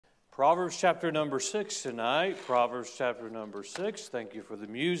Proverbs chapter number 6 tonight. Proverbs chapter number 6. Thank you for the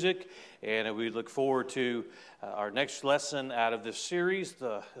music. And we look forward to our next lesson out of this series,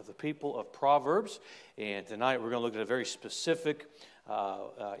 the people of Proverbs. And tonight we're going to look at a very specific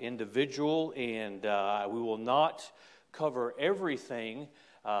individual. And we will not cover everything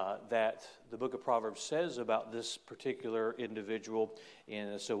that the book of Proverbs says about this particular individual.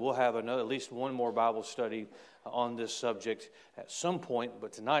 And so we'll have at least one more Bible study on this subject at some point,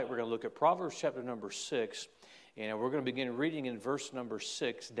 but tonight we're going to look at Proverbs chapter number 6, and we're going to begin reading in verse number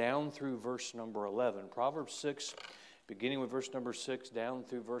 6 down through verse number 11. Proverbs 6, beginning with verse number 6 down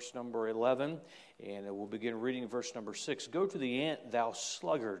through verse number 11, and we'll begin reading verse number 6. Go to the ant, thou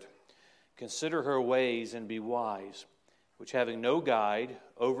sluggard, consider her ways and be wise, which having no guide,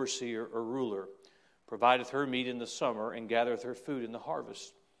 overseer, or ruler, provideth her meat in the summer and gathereth her food in the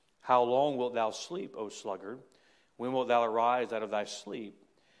harvest. How long wilt thou sleep, O sluggard? When wilt thou arise out of thy sleep?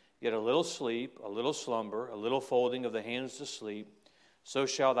 Yet a little sleep, a little slumber, a little folding of the hands to sleep, so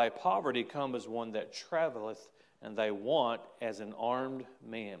shall thy poverty come as one that travelleth, and thy want as an armed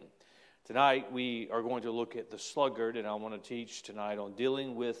man. Tonight we are going to look at the sluggard, and I want to teach tonight on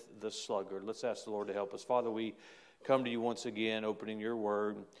dealing with the sluggard. Let's ask the Lord to help us. Father, we come to you once again, opening your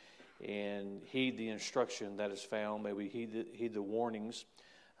word, and heed the instruction that is found. May we heed the warnings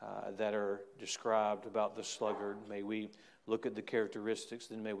that are described about the sluggard. May we look at the characteristics,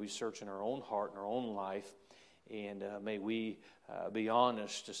 then may we search in our own heart and our own life, and may we be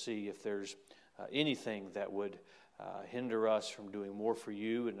honest to see if there's anything that would hinder us from doing more for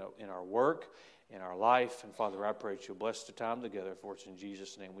you in our work, in our life. And Father, I pray that you'll bless the time together, for it's in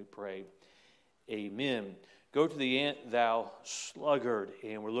Jesus' name we pray. Amen. Go to the ant, thou sluggard.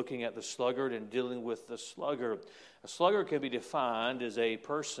 And we're looking at the sluggard and dealing with the sluggard. A sluggard can be defined as a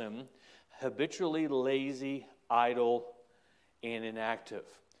person habitually lazy, idle, and inactive.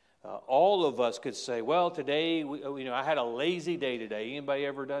 All of us could say, well, today, I had a lazy day today. Anybody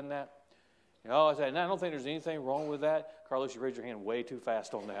ever done that? I don't think there's anything wrong with that. Carlos, you raised your hand way too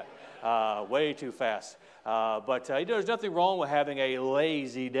fast on that. Way too fast. But there's nothing wrong with having a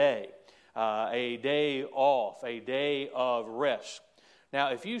lazy day. A day off, a day of rest.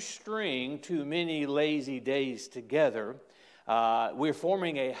 Now, if you string too many lazy days together, we're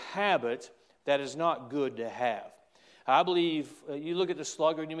forming a habit that is not good to have. I believe you look at the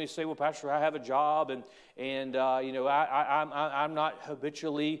sluggard and you may say, well, Pastor, I have a job and I'm not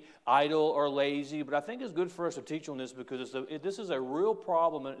habitually idle or lazy, but I think it's good for us to teach on this because this is a real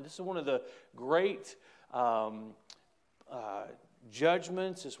problem, and this is one of the great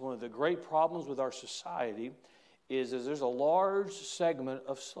judgments. Is one of the great problems with our society is there's a large segment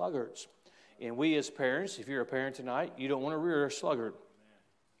of sluggards. And we as parents, if you're a parent tonight, you don't want to rear a sluggard.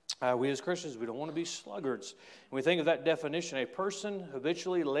 We as Christians, we don't want to be sluggards. And we think of that definition, a person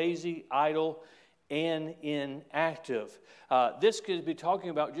habitually lazy, idle, and inactive. This could be talking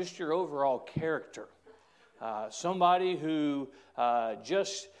about just your overall character. Somebody who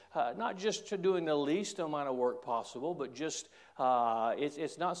not just doing the least amount of work possible, but just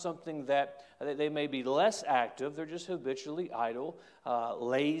it's not something that they may be less active. They're just habitually idle,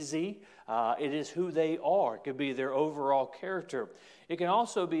 lazy. It is who they are. It could be their overall character. It can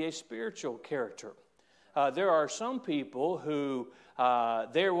also be a spiritual character. There are some people who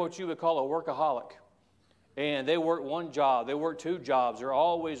they're what you would call a workaholic. And they work one job, they work two jobs, they're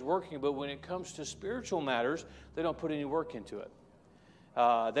always working, but when it comes to spiritual matters, they don't put any work into it.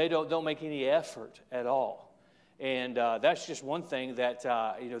 They don't make any effort at all. And that's just one thing that,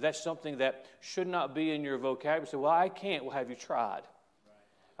 that's something that should not be in your vocabulary. So, well, I can't. Well, have you tried?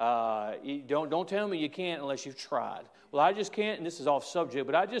 Don't tell me you can't unless you've tried. Well, I just can't, and this is off subject,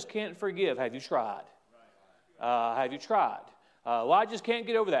 but I just can't forgive. Have you tried? Have you tried? Well, I just can't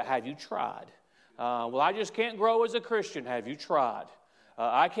get over that. Have you tried? Well, I just can't grow as a Christian. Have you tried?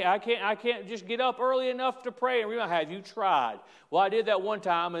 I can't just get up early enough to pray and remember. Have you tried? Well, I did that one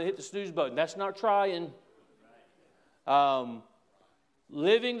time and hit the snooze button. That's not trying.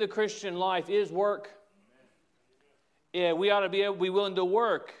 Living the Christian life is work. Yeah, we ought to be willing to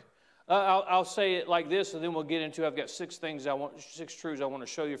work. I'll say it like this, and then we'll get into. I've got six truths I want to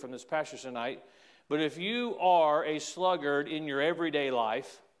show you from this passage tonight. But if you are a sluggard in your everyday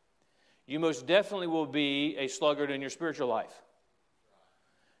life, you most definitely will be a sluggard in your spiritual life.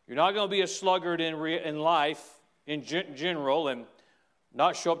 You're not going to be a sluggard in life in general and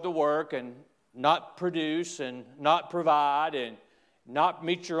not show up to work and not produce and not provide and not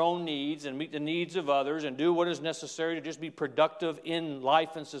meet your own needs and meet the needs of others and do what is necessary to just be productive in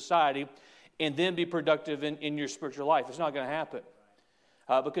life and society and then be productive in your spiritual life. It's not going to happen.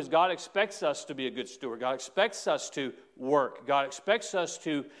 because God expects us to be a good steward. God expects us to work. God expects us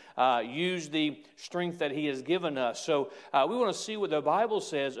to use the strength that He has given us. So we want to see what the Bible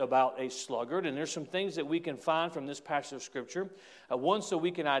says about a sluggard, and there's some things that we can find from this passage of Scripture. One, so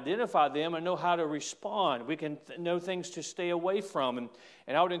we can identify them and know how to respond. We can know things to stay away from.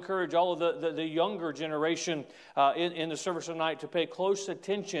 And I would encourage all of the younger generation in the service tonight to pay close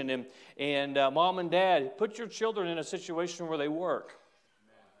attention. And mom and dad, put your children in a situation where they work.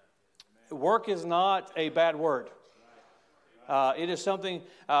 Work is not a bad word. It is something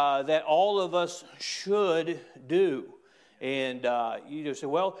that all of us should do. And you just say,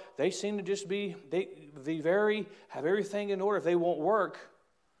 well, they seem to just have everything in order. If they won't work,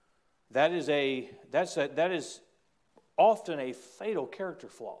 that is often a fatal character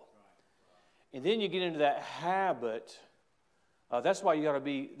flaw. And then you get into that habit. That's why you got to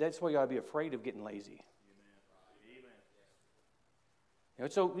be afraid of getting lazy.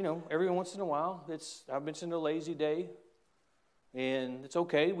 So, every once in a while, I've mentioned a lazy day, and it's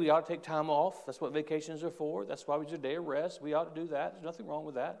okay. We ought to take time off. That's what vacations are for. That's why we do a day of rest. We ought to do that. There's nothing wrong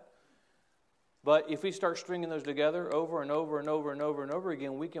with that. But if we start stringing those together over and over and over and over and over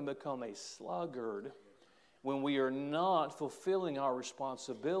again, we can become a sluggard when we are not fulfilling our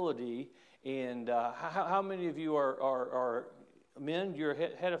responsibility. And how many of you are men? You're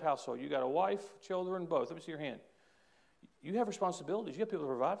head of household. You got a wife, children, both. Let me see your hand. You have responsibilities. You have people to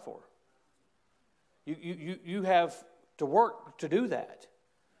provide for. You have to work to do that.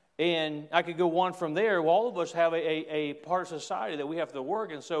 And I could go on from there. Well, all of us have a part of society that we have to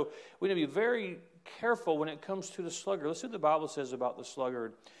work. And so we need to be very careful when it comes to the sluggard. Let's see what the Bible says about the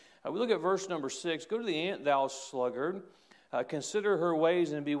sluggard. We look at verse number 6. Go to the ant, thou sluggard. Consider her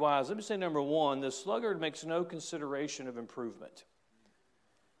ways and be wise. Let me say number 1. The sluggard makes no consideration of improvement.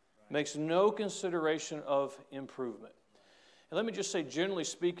 Makes no consideration of improvement. And let me just say, generally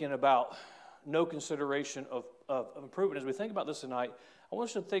speaking, about no consideration of improvement. As we think about this tonight, I want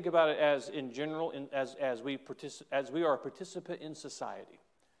us to think about it as in general, as we are a participant in society.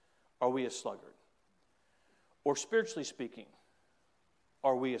 Are we a sluggard? Or spiritually speaking,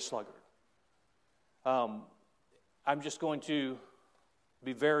 are we a sluggard? I'm just going to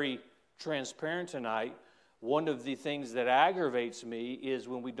be very transparent tonight. One of the things that aggravates me is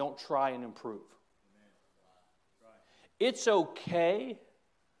when we don't try and improve. It's okay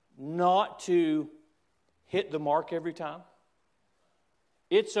not to hit the mark every time.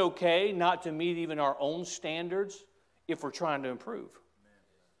 It's okay not to meet even our own standards if we're trying to improve.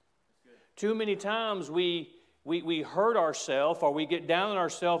 Too many times we hurt ourselves, or we get down on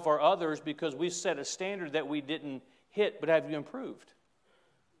ourselves or others because we set a standard that we didn't hit. But have you improved?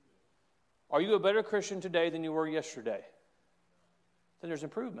 Are you a better Christian today than you were yesterday? Then there's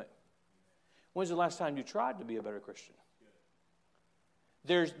improvement. When's the last time you tried to be a better Christian?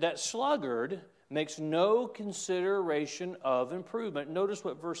 That sluggard makes no consideration of improvement. Notice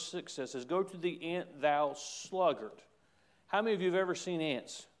what verse 6 says. Go to the ant, thou sluggard. How many of you have ever seen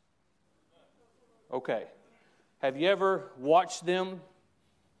ants? Okay. Have you ever watched them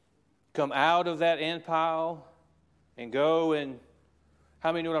come out of that ant pile and go and...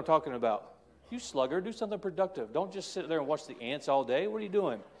 How many know what I'm talking about? You sluggard, do something productive. Don't just sit there and watch the ants all day. What are you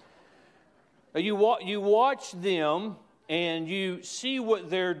doing? You watch them and you see what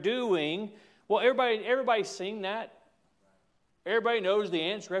they're doing. Well, everybody's seen that. Everybody knows the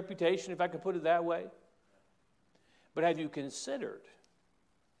ant's reputation, if I can put it that way. But have you considered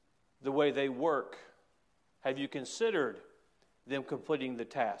the way they work? Have you considered them completing the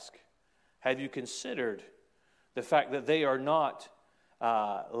task? Have you considered the fact that they are not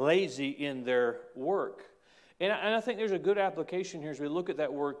lazy in their work? And I think there's a good application here as we look at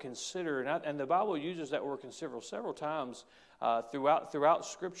that word consider. And the Bible uses that word consider several times throughout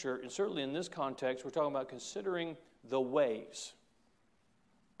Scripture. And certainly in this context, we're talking about considering the ways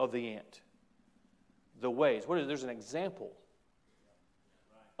of the ant. The ways. There's an example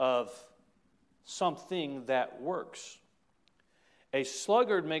of something that works. A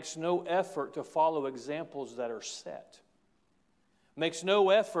sluggard makes no effort to follow examples that are set. Makes no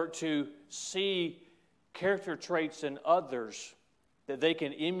effort to see character traits in others that they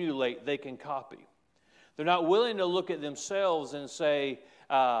can emulate, they can copy. They're not willing to look at themselves and say,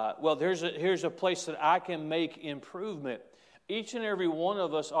 well, here's a place that I can make improvement. Each and every one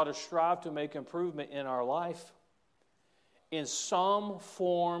of us ought to strive to make improvement in our life in some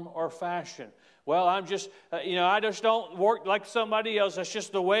form or fashion. Well, I just don't work like somebody else. That's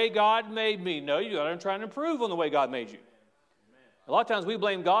just the way God made me. No, you got to try and improve on the way God made you. A lot of times we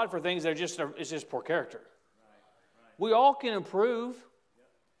blame God for things that it's just poor character. We all can improve.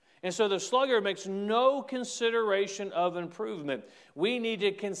 And so the sluggard makes no consideration of improvement. We need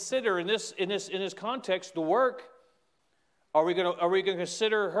to consider in this context the work. Are we going to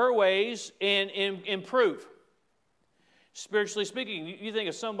consider her ways and improve? Spiritually speaking, you think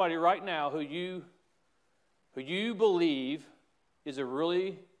of somebody right now who you believe is a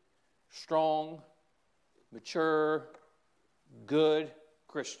really strong, mature, good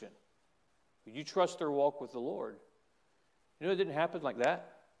Christian. You trust their walk with the Lord. You know it didn't happen like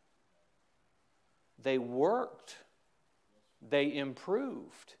that. They worked. They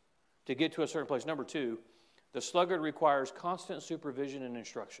improved to get to a certain place. Number 2, the sluggard requires constant supervision and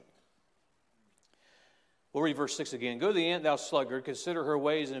instruction. We'll read verse 6 again. Go to the ant, thou sluggard, consider her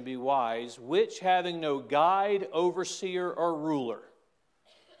ways and be wise, which having no guide, overseer, or ruler.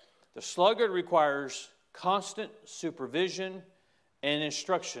 The sluggard requires constant supervision and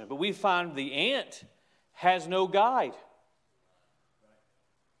instruction. But we find the ant has no guide.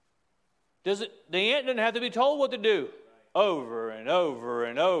 The ant doesn't have to be told what to do over and over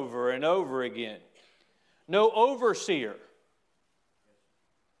and over and over again. No overseer.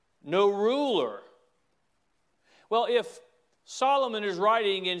 No ruler. Well, if Solomon is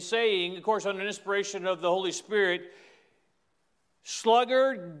writing and saying, of course, under inspiration of the Holy Spirit,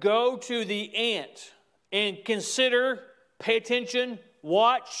 sluggard, go to the ant and consider, pay attention,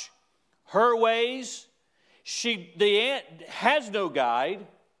 watch her ways. The ant has no guide.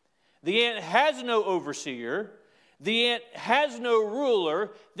 The ant has no overseer. The ant has no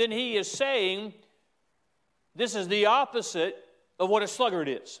ruler. Then he is saying this is the opposite of what a sluggard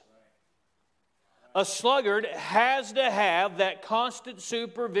is. A sluggard has to have that constant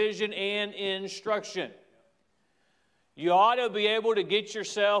supervision and instruction. You ought to be able to get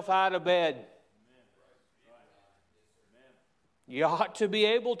yourself out of bed. You ought to be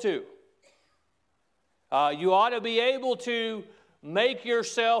able to. You ought to be able to make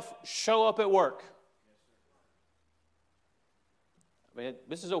yourself show up at work. I mean,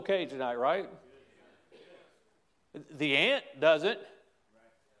 this is okay tonight, right? The ant doesn't.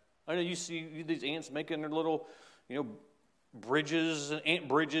 I know you see these ants making their little, bridges, ant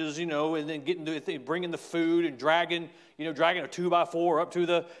bridges, and then bringing the food and dragging a 2x4 up to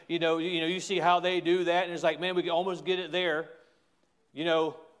the, you see how they do that, and it's like, man, we can almost get it there.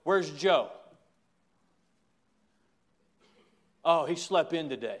 Where's Joe? Oh, he slept in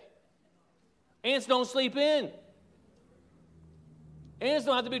today. Ants don't sleep in. Ants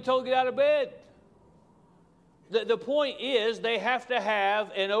don't have to be told to get out of bed. The point is they have to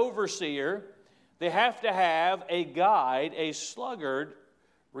have an overseer. They have to have a guide. A sluggard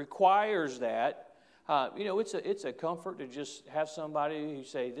requires that. It's a comfort to just have somebody who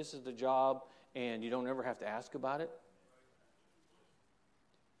say, this is the job, and you don't ever have to ask about it.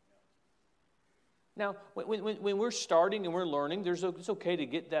 Now, when we're starting and we're learning, it's okay to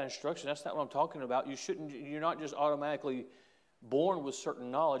get that instruction. That's not what I'm talking about. You're not just automatically born with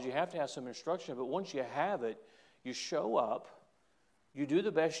certain knowledge. You have to have some instruction. But once you have it, you show up. You do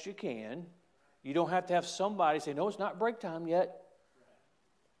the best you can. You don't have to have somebody say, "No, it's not break time yet."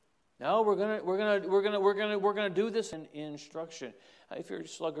 No, we're gonna do this in instruction. If you're a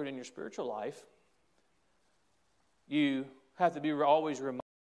sluggard in your spiritual life, you have to be always reminded.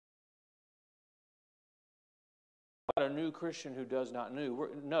 A new Christian who does not know. We're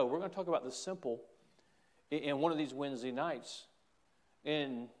going to talk about the simple in one of these Wednesday nights.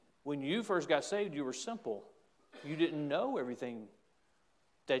 And when you first got saved, you were simple. You didn't know everything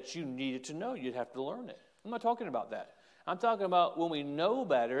that you needed to know. You'd have to learn it. I'm not talking about that. I'm talking about when we know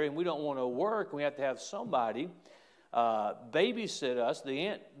better and we don't want to work, and we have to have somebody babysit us. The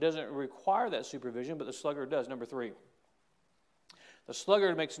ant doesn't require that supervision, but the sluggard does. Number 3, the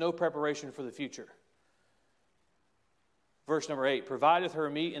sluggard makes no preparation for the future. Verse number 8, provideth her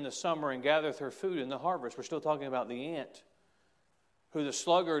meat in the summer and gathereth her food in the harvest. We're still talking about the ant, who the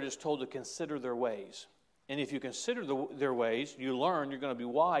sluggard is told to consider their ways. And if you consider their ways, you learn, you're going to be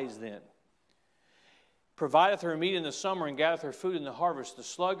wise then. Provideth her meat in the summer and gathereth her food in the harvest. The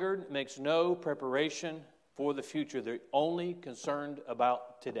sluggard makes no preparation for the future. They're only concerned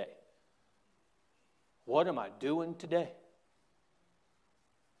about today. What am I doing today?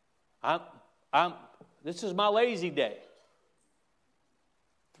 This is my lazy day.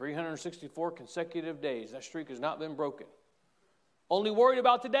 364 consecutive days. That streak has not been broken. Only worried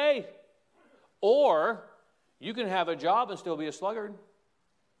about today. Or you can have a job and still be a sluggard.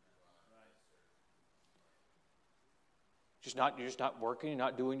 You're just not working. You're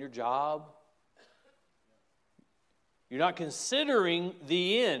not doing your job. You're not considering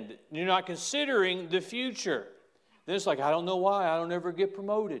the end. You're not considering the future. Then it's like, I don't know why I don't ever get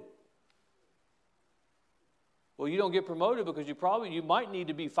promoted. Well, you don't get promoted because you might need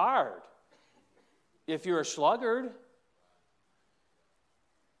to be fired if you're a sluggard.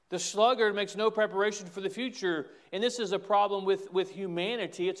 The sluggard makes no preparation for the future. And this is a problem with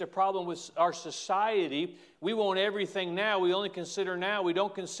humanity. It's a problem with our society. We want everything now. We only consider now. We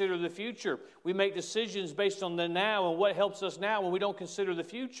don't consider the future. We make decisions based on the now and what helps us now when we don't consider the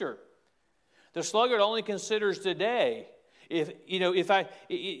future. The sluggard only considers today.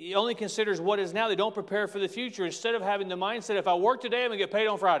 He only considers what is now. They don't prepare for the future. Instead of having the mindset, if I work today, I'm going to get paid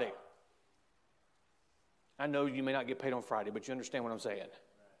on Friday. I know you may not get paid on Friday, but you understand what I'm saying.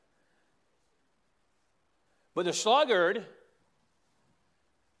 But the sluggard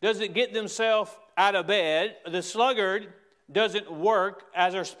doesn't get themselves out of bed. The sluggard doesn't work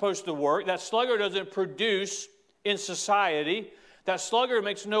as they're supposed to work. That sluggard doesn't produce in society. That sluggard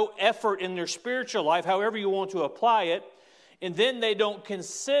makes no effort in their spiritual life, however you want to apply it. And then they don't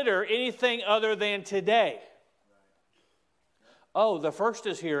consider anything other than today. Oh, the first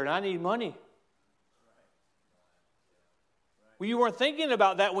is here and I need money. Well, you weren't thinking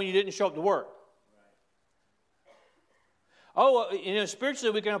about that when you didn't show up to work. Oh,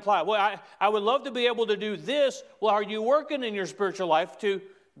 spiritually we can apply it. Well, I would love to be able to do this. Well, are you working in your spiritual life to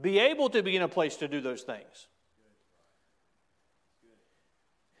be able to be in a place to do those things?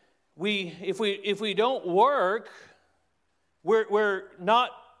 If we don't work, we're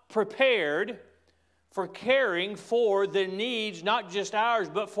not prepared for caring for the needs, not just ours,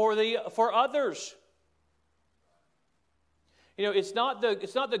 but for others. It's not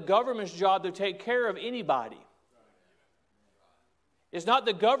the government's job to take care of anybody. It's not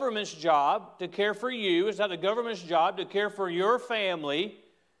the government's job to care for you. It's not the government's job to care for your family.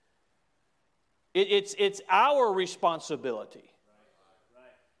 It's our responsibility.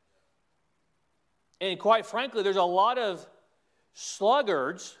 And quite frankly, there's a lot of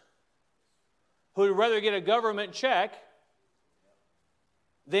sluggards who would rather get a government check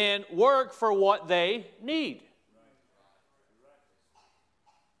than work for what they need.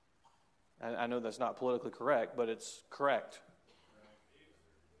 I know that's not politically correct, but it's correct.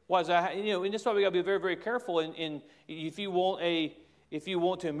 Why is that? And that's why we got to be very, very careful. And if you want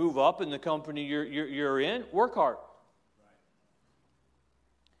to move up in the company you're in, work hard.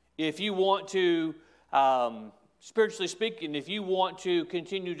 If you want to, spiritually speaking, if you want to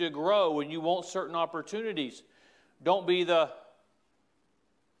continue to grow and you want certain opportunities, don't be the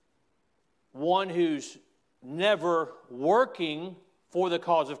one who's never working for the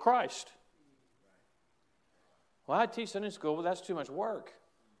cause of Christ. Well, I teach Sunday school, but that's too much work.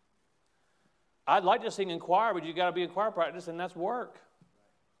 I'd like to sing in choir, but you got to be in choir practice, and that's work.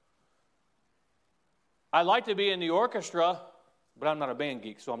 I'd like to be in the orchestra, but I'm not a band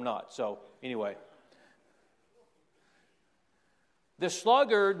geek, so I'm not. So, anyway. The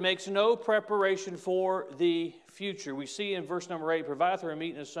sluggard makes no preparation for the future. We see in verse number 8, "Provideth her a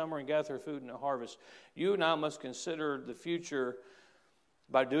meat in the summer and gather her food in the harvest." You and I must consider the future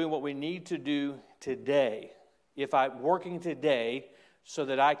by doing what we need to do today. If I'm working today so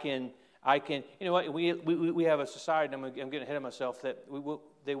that I can, we have a society, and I'm getting ahead of myself, that we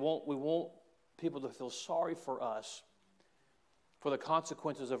want people to feel sorry for us for the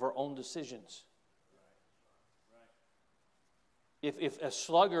consequences of our own decisions. If a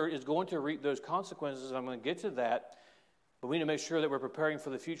sluggard is going to reap those consequences, I'm going to get to that, but we need to make sure that we're preparing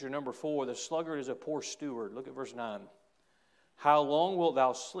for the future. Number 4, the sluggard is a poor steward. Look at verse 9. "How long wilt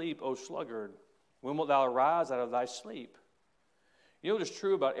thou sleep, O sluggard? When wilt thou arise out of thy sleep?" You know what is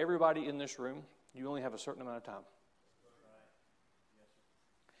true about everybody in this room? You only have a certain amount of time.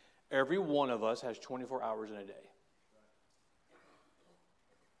 Every one of us has 24 hours in a day.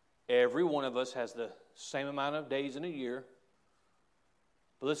 Every one of us has the same amount of days in a year.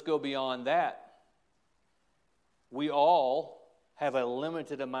 But let's go beyond that. We all have a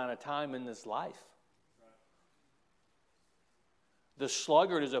limited amount of time in this life. The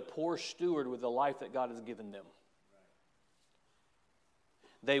sluggard is a poor steward with the life that God has given them.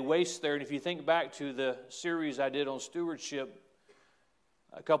 They waste there, and if you think back to the series I did on stewardship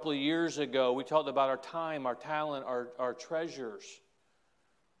a couple of years ago, we talked about our time, our talent, our treasures.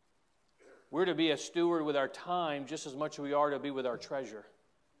 We're to be a steward with our time just as much as we are to be with our treasure.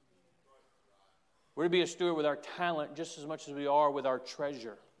 We're to be a steward with our talent just as much as we are with our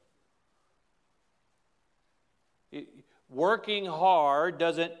treasure. Working hard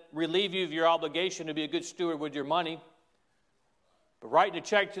doesn't relieve you of your obligation to be a good steward with your money. But writing a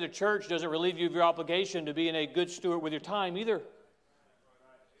check to the church doesn't relieve you of your obligation to being a good steward with your time either.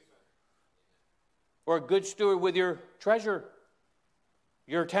 Or a good steward with your treasure,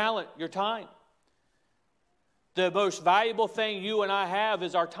 your talent, your time. The most valuable thing you and I have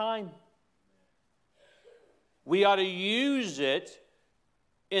is our time. We ought to use it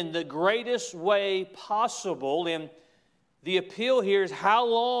in the greatest way possible. And the appeal here is, how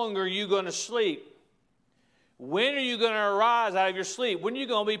long are you going to sleep? When are you going to arise out of your sleep? When are you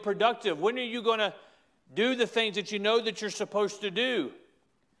going to be productive? When are you going to do the things that you know that you're supposed to do?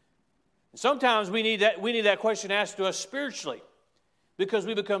 Sometimes we need that question asked to us spiritually, because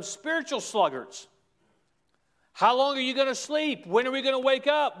we become spiritual sluggards. How long are you going to sleep? When are we going to wake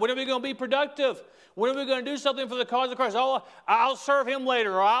up? When are we going to be productive? When are we going to do something for the cause of Christ? Oh, I'll serve Him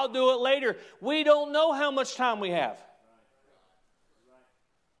later, or I'll do it later. We don't know how much time we have.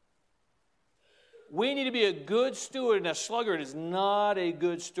 We need to be a good steward, and a sluggard is not a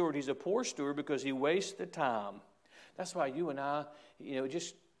good steward. He's a poor steward because he wastes the time. That's why you and I,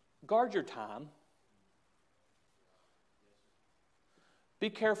 just guard your time. Be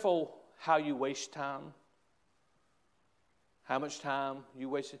careful how you waste time. How much time you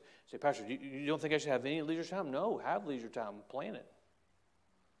waste. Say, Pastor, you don't think I should have any leisure time? No, have leisure time. Plan it.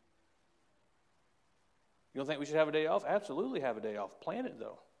 You don't think we should have a day off? Absolutely have a day off. Plan it,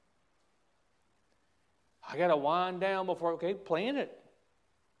 though. I got to wind down before, okay, plan it.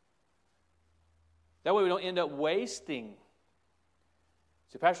 That way we don't end up wasting.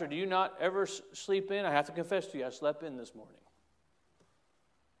 Say, Pastor, do you not ever sleep in? I have to confess to you, I slept in this morning.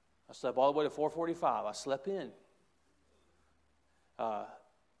 I slept all the way to 4:45. I slept in.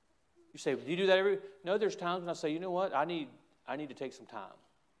 You say, do you do that every? No, there's times when I say, you know what? I need to take some time.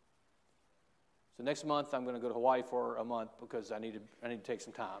 So next month I'm going to go to Hawaii for a month because I need to take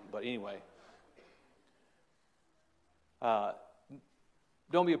some time. But anyway,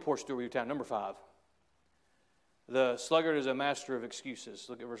 don't be a poor steward of your time. Number 5, the sluggard is a master of excuses.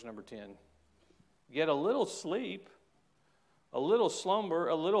 Look at verse number 10. Get a little sleep, a little slumber,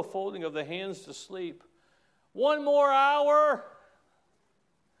 a little folding of the hands to sleep. 1 more hour.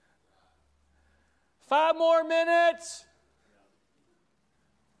 5 more minutes.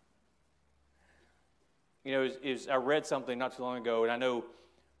 I read something not too long ago, and I know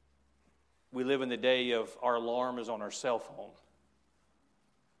we live in the day of our alarm is on our cell phone.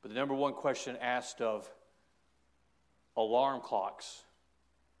 But the number one question asked of alarm clocks,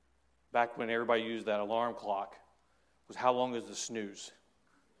 back when everybody used that alarm clock, was how long is the snooze?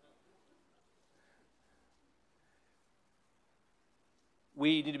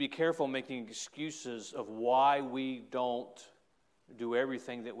 We need to be careful making excuses of why we don't do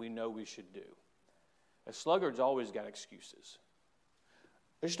everything that we know we should do. A sluggard's always got excuses.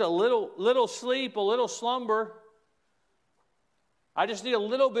 Just a little sleep, a little slumber. I just need a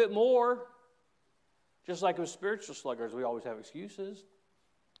little bit more. Just like with spiritual sluggards, we always have excuses.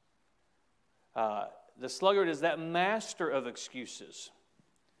 The sluggard is that master of excuses.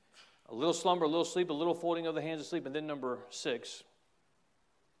 A little slumber, a little sleep, a little folding of the hands to sleep. And then number 6.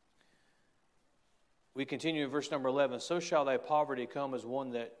 We continue in verse number 11. So shall thy poverty come as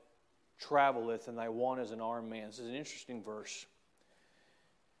one that traveleth, and thy want as an armed man. This is an interesting verse.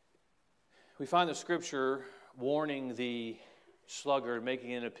 We find the Scripture warning the sluggard,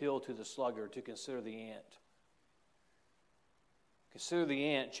 making an appeal to the sluggard to consider the ant. Consider the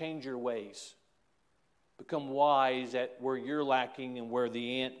ant, change your ways. Become wise at where you're lacking and where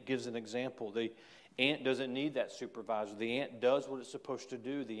the ant gives an example. The ant doesn't need that supervisor. The ant does what it's supposed to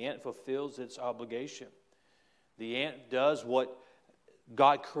do. The ant fulfills its obligation. The ant does what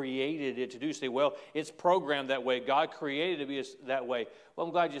God created it to do. Say, well, it's programmed that way. God created it to be that way. Well,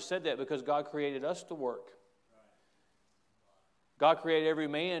 I'm glad you said that, because God created us to work. God created every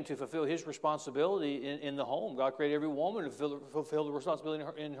man to fulfill his responsibility in the home. God created every woman to fulfill the responsibility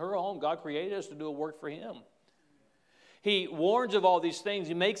in her home. God created us to do a work for Him. He warns of all these things.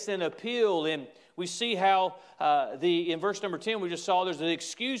 He makes an appeal, and we see how in verse number 10 we just saw there's the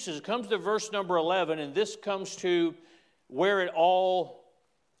excuses. It comes to verse number 11, and this comes to where it all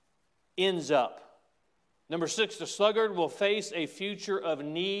ends up. Number 6, the sluggard will face a future of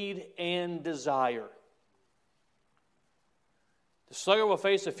need and desire. The sluggard will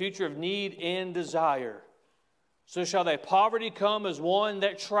face a future of need and desire. So shall thy poverty come as one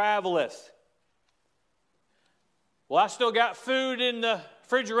that traveleth. Well, I still got food in the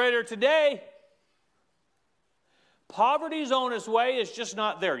refrigerator today. Poverty's on its way. It's just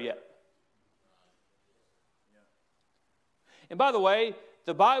not there yet. And by the way,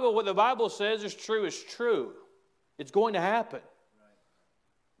 what the Bible says is true is true. It's going to happen.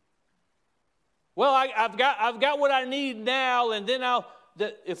 Well, I've got what I need now, and then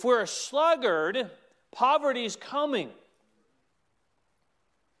if we're a sluggard, poverty's coming.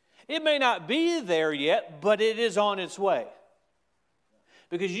 It may not be there yet, but it is on its way.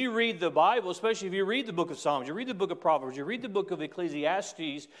 Because you read the Bible, especially if you read the book of Psalms, you read the book of Proverbs, you read the book of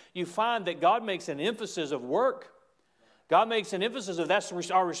Ecclesiastes, you find that God makes an emphasis of work. God makes an emphasis of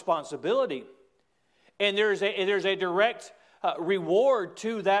that's our responsibility. And there's a direct reward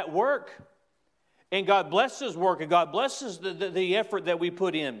to that work. And God blesses work, and God blesses the effort that we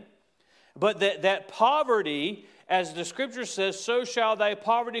put in. But that poverty, as the Scripture says, so shall thy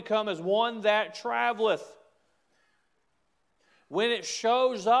poverty come as one that traveleth. When it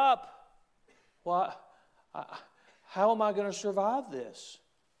shows up, well, how am I going to survive this?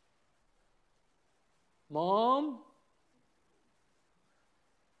 Mom?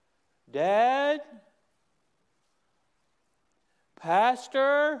 Dad?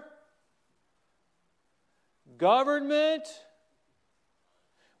 Pastor? Government?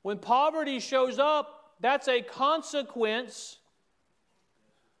 When poverty shows up, that's a consequence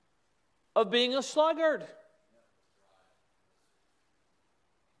of being a sluggard.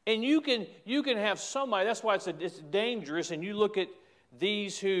 And you can have somebody, that's why it's dangerous, and you look at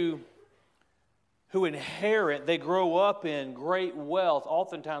these who inherit, they grow up in great wealth.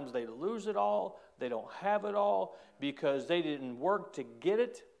 Oftentimes they lose it all, they don't have it all because they didn't work to get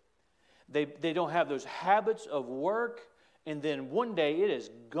it. They don't have those habits of work, and then one day it is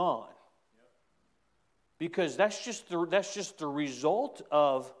gone. Because that's just the result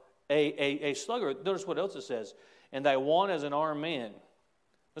of a sluggard. Notice what else it says. And thy want as an armed man.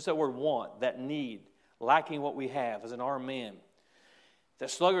 What's that word want? That need. Lacking what we have as an armed man.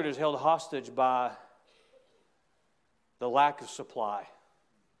 That sluggard is held hostage by the lack of supply.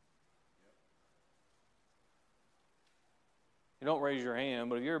 You don't raise your hand,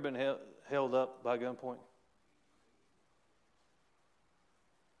 but have you ever been held up by gunpoint?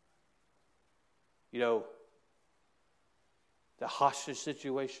 You know, the hostage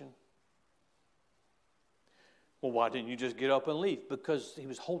situation. Well, why didn't you just get up and leave? Because he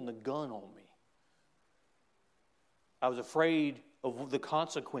was holding a gun on me. I was afraid of the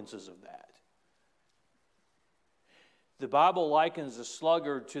consequences of that. The Bible likens the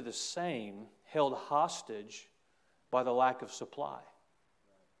sluggard to the same, held hostage by the lack of supply.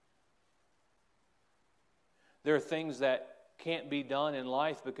 There are things that can't be done in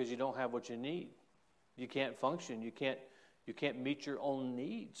life because you don't have what you need. You can't function. You can't meet your own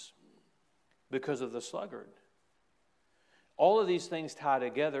needs because of the sluggard. All of these things tie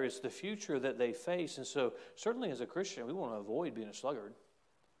together. It's the future that they face. And so certainly as a Christian, we want to avoid being a sluggard.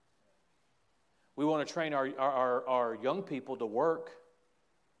 We want to train our young people to work.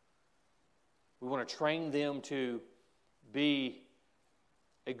 We want to train them to be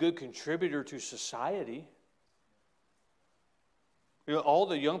a good contributor to society. You know, all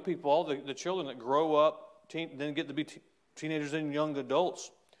the young people, all the children that grow up, then get to be teenagers and young adults.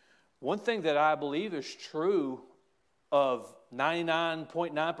 One thing that I believe is true of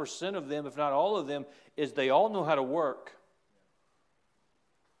 99.9% of them, if not all of them, is they all know how to work.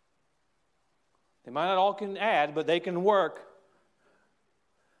 They might not all can add, but they can work.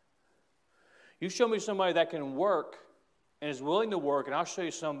 You show me somebody that can work and is willing to work, and I'll show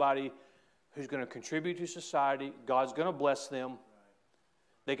you somebody who's going to contribute to society. God's going to bless them.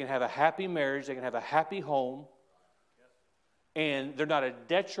 They can have a happy marriage. They can have a happy home. And they're not a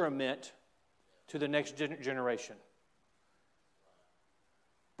detriment to the next generation.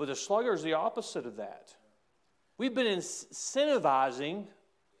 But the sluggard is the opposite of that. We've been incentivizing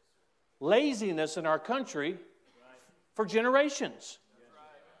laziness in our country for generations.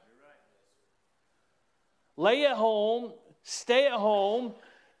 Lay at home, stay at home,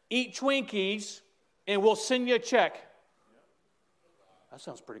 eat Twinkies, and we'll send you a check. That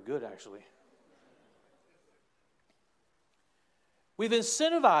sounds pretty good, actually. We've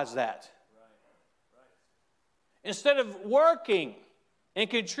incentivized that. Instead of working and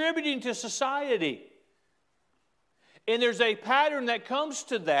contributing to society. And there's a pattern that comes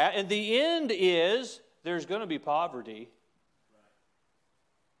to that, and the end is there's going to be poverty.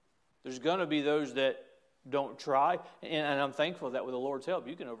 There's going to be those that don't try. And I'm thankful that with the Lord's help,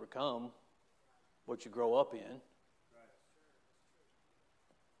 you can overcome what you grow up in.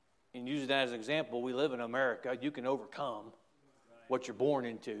 And using that as an example, we live in America. You can overcome what you're born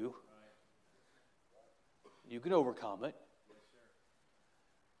into. You can overcome it.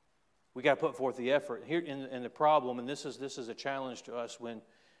 We got to put forth the effort. Here in the problem, and this is a challenge to us and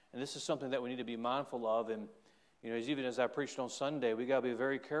this is something that we need to be mindful of. And you know, even as I preached on Sunday, we got to be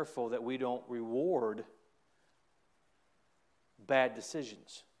very careful that we don't reward bad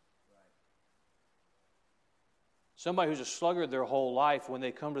decisions. Somebody who's a sluggard their whole life, when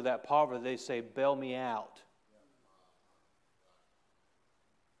they come to that poverty, they say, bail me out.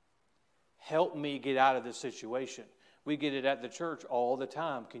 Help me get out of this situation. We get it at the church all the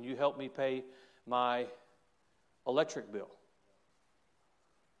time. Can you help me pay my electric bill?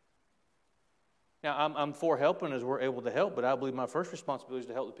 Now, I'm for helping as we're able to help, but I believe my first responsibility is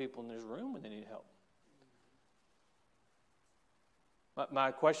to help the people in this room when they need help.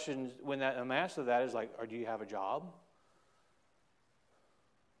 My question when I'm asked of that is like, do you have a job?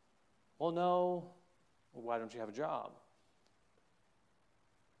 Well, no. Well, why don't you have a job?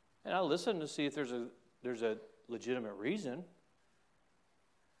 And I listen to see if there's a legitimate reason.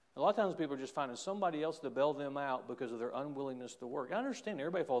 A lot of times people are just finding somebody else to bail them out because of their unwillingness to work. I understand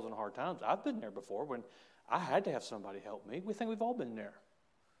everybody falls in hard times. I've been there before when I had to have somebody help me. We think we've all been there.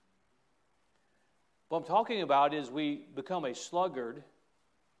 What I'm talking about is we become a sluggard.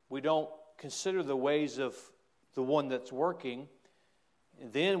 We don't consider the ways of the one that's working.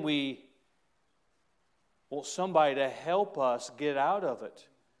 And then we want somebody to help us get out of it.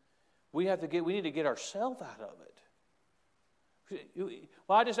 We need to get ourselves out of it.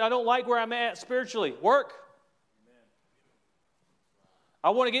 Well, I don't like where I'm at spiritually. Work. Amen.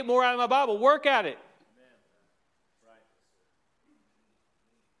 I want to get more out of my Bible. Work at it.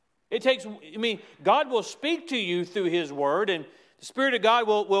 Right. God will speak to you through His Word, and the Spirit of God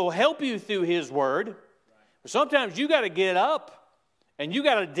will help you through His Word. Right. But sometimes you got to get up, and you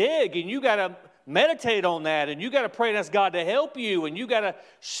got to dig, and you got to meditate on that, and you got to pray and ask God to help you, and you got to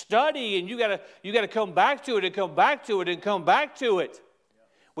study, and you got to come back to it, and come back to it, and come back to it.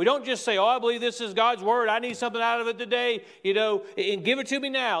 We don't just say, I believe this is God's Word. I need something out of it today, and give it to me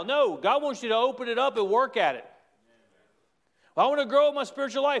now. No, God wants you to open it up and work at it. Well, I want to grow in my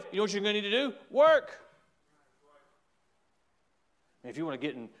spiritual life. You know what you're going to need to do? Work. And if you want to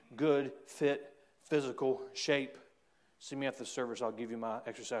get in good, fit, physical shape, see me after the service, I'll give you my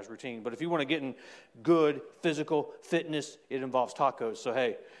exercise routine. But if you want to get in good physical fitness, it involves tacos. So,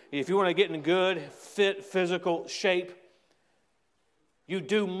 hey, if you want to get in good, fit, physical shape, you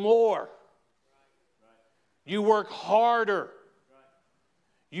do more. You work harder.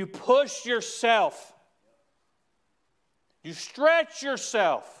 You push yourself. You stretch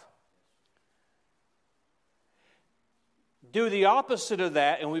yourself. Do the opposite of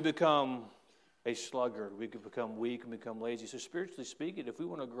that, and we become a sluggard. We could become weak and become lazy. So spiritually speaking, if we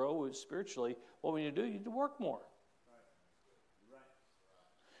want to grow spiritually, what we need to do, you need to work more.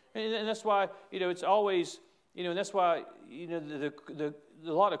 And that's why, it's always, and that's why, a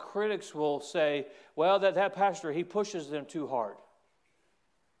lot of critics will say, well, that pastor, he pushes them too hard.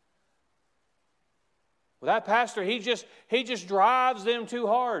 Well, that pastor, he just drives them too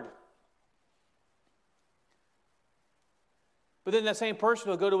hard. But then that same person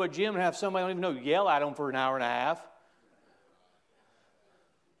will go to a gym and have somebody I don't even know yell at them for an hour and a half.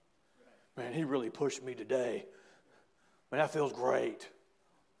 Man, he really pushed me today. Man, that feels great.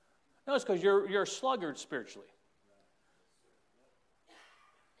 No, it's because you're a sluggard spiritually.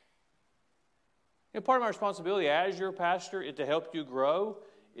 Part of my responsibility as your pastor to help you grow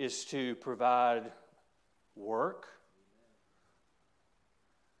is to provide work.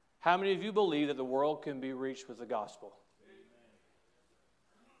 How many of you believe that the world can be reached with the gospel?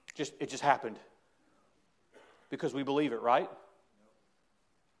 It just happened. Because we believe it, right?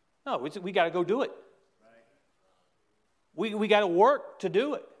 No, we got to go do it. We got to work to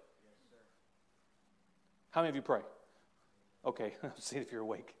do it. How many of you pray? Okay, let's see if you're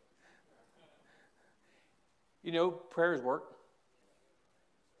awake. Prayer is work.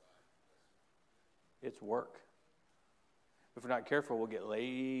 It's work. If we're not careful, we'll get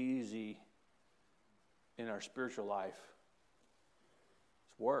lazy in our spiritual life.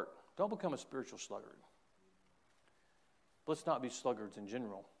 It's work. Don't become a spiritual sluggard. But let's not be sluggards in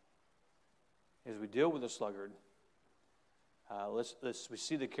general. As we deal with the sluggard, we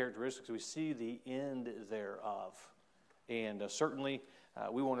see the characteristics, we see the end thereof. And certainly,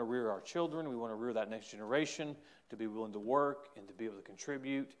 we want to rear our children. We want to rear that next generation to be willing to work and to be able to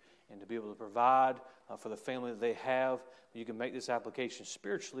contribute and to be able to provide for the family that they have. You can make this application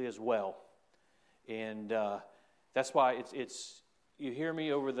spiritually as well. And that's why it's you hear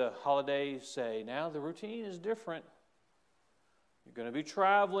me over the holidays say, now the routine is different. You're going to be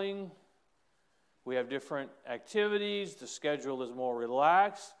traveling. We have different activities. The schedule is more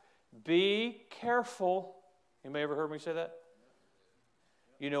relaxed. Be careful. Anybody ever heard me say that?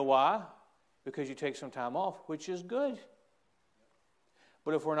 You know why? Because you take some time off, which is good.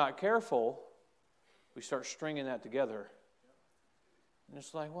 But if we're not careful, we start stringing that together. And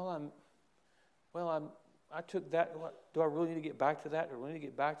it's like, I took that. Do I really need to get back to that? Do I really need to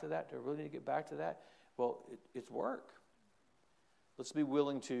get back to that? Do I really need to get back to that? Well, it's work. Let's be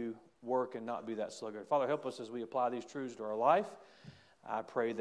willing to work and not be that sluggard. Father, help us as we apply these truths to our life. I pray that